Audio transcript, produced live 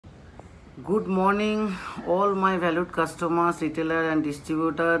Good morning, all my valued customers, retailer and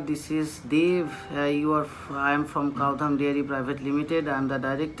distributor. This is Dev. I am from Dham Dairy Private Limited. I am the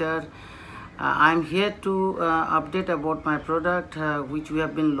director. I am here to update about my product, which we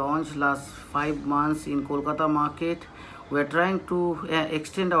have been launched last 5 months in Kolkata market. We are trying to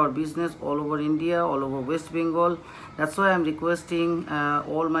extend our business all over India, all over West Bengal. That's why I am requesting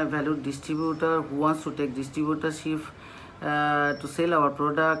all my valued distributor who wants to take distributorship to sell our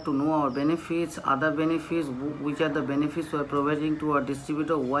product, to know our benefits, other benefits, which are the benefits we are providing to our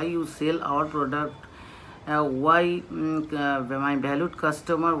distributor, why you sell our product, why my valued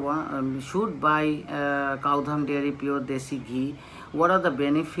customer should buy Cow Dham Dairy Pure Desi Ghee. What are the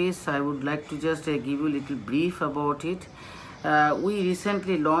benefits? I would like to just give you a little brief about it. We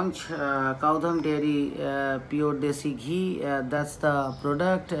recently launched Cow Dham Dairy Pure Desi Ghee. That's the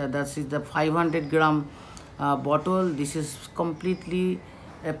product. That is the 500 gram bottle. This is completely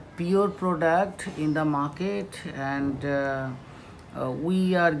a pure product in the market, and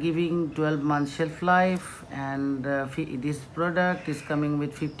we are giving 12 months shelf life, and this product is coming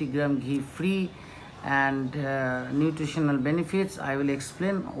with 50-gram ghee free and nutritional benefits. I will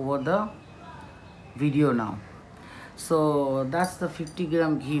explain over the video now. So that's the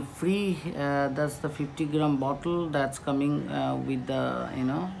 50-gram ghee free. That's the 50-gram bottle that's coming with the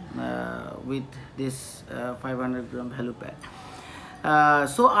with this 500-gram value pack.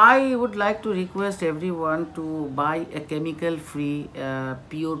 So I would like to request everyone to buy a chemical free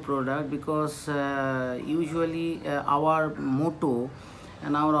pure product, because usually our motto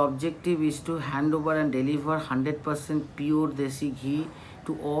and our objective is to hand over and deliver 100% pure desi ghee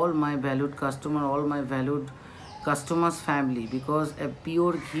to all my valued customer, all my valued customers family, because a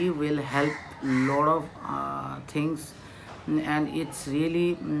pure ghee will help lot of things, and it's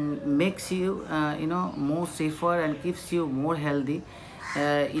really makes you more safer and keeps you more healthy.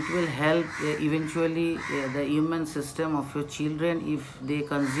 It will help eventually the immune system of your children if they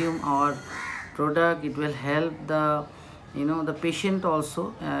consume our product. It will help the the patient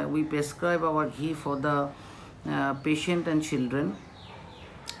also. We prescribe our ghee for the patient and children.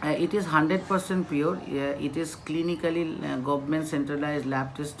 It is 100% pure. It is clinically government centralized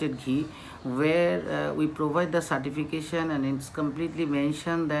lab tested ghee, where we provide the certification, and it's completely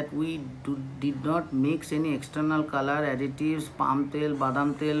mentioned that we did not mix any external color additives, palm tail,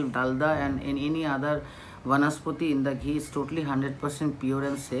 badam tail, dalda and any other vanaspati in the ghee. It's totally 100% pure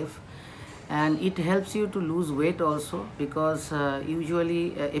and safe. And it helps you to lose weight also, because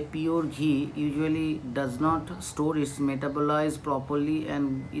usually a pure ghee usually does not store its metabolize properly,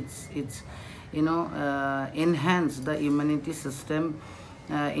 and it's enhance the immunity system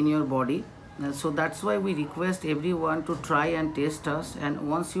in your body. So that's why we request everyone to try and taste us, and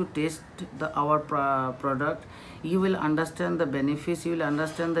once you taste our product, you will understand the benefits, you will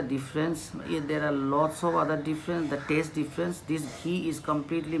understand the difference. There are lots of other difference, the taste difference. This ghee is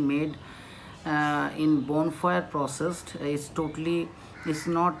completely made in bonfire processed. It's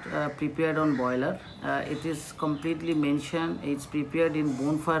not prepared on boiler. It is completely mentioned it's prepared in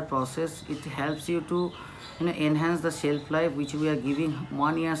bonfire process. It helps you to enhance the shelf life, which we are giving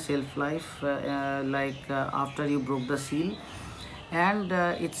 1 year shelf life, after you broke the seal. And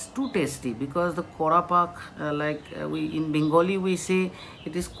it's too tasty, because the kora pak, we in Bengali we say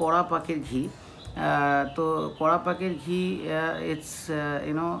it is kora paker ghee. তো কড়া পাকের ঘি, it's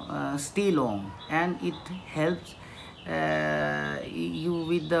stay long, and it helps you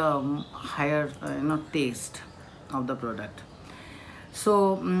with the higher taste of the product. So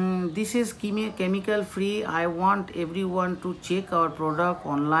this is chemical free. I want everyone to check our product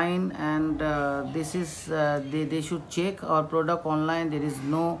online, and this is they should check our product online. There is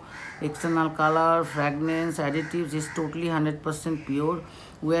no external color, fragrance, additives. It's totally 100% pure.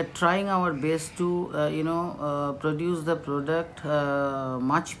 We are trying our best to produce the product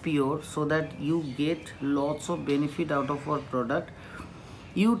much pure, so that you get lots of benefit out of our product.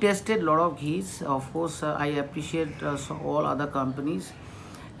 You tested a lot of ghees, of course. I appreciate all other companies,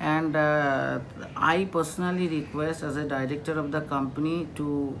 and I personally request as a director of the company to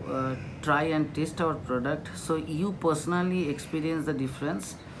try and test our product, so you personally experience the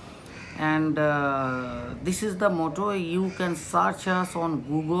difference. And this is the motto. You can search us on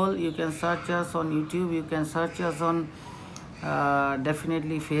Google, you can search us on YouTube, you can search us on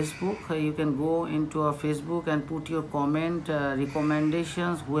definitely Facebook. You can go into our Facebook and put your comment,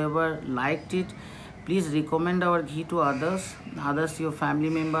 recommendations. Whoever liked it, please recommend our ghee to others, your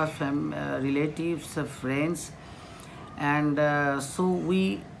family members, relatives, friends. And so we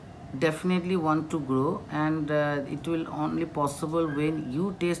definitely want to grow, and it will only possible when you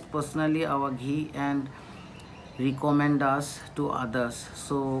taste personally our ghee and recommend us to others.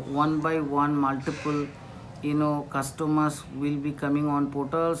 So one by one, multiple customers will be coming on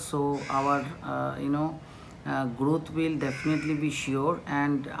portal, so our growth will definitely be sure,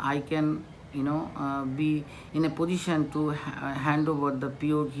 and I can be in a position to hand over the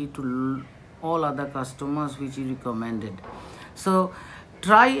pure ghee to all other customers which you recommended. So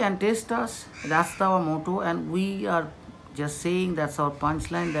try and test us, that's our motto, and we are just saying, that's our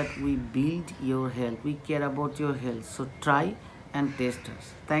punchline, that we build your health, we care about your health. So try and test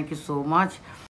us. Thank you so much.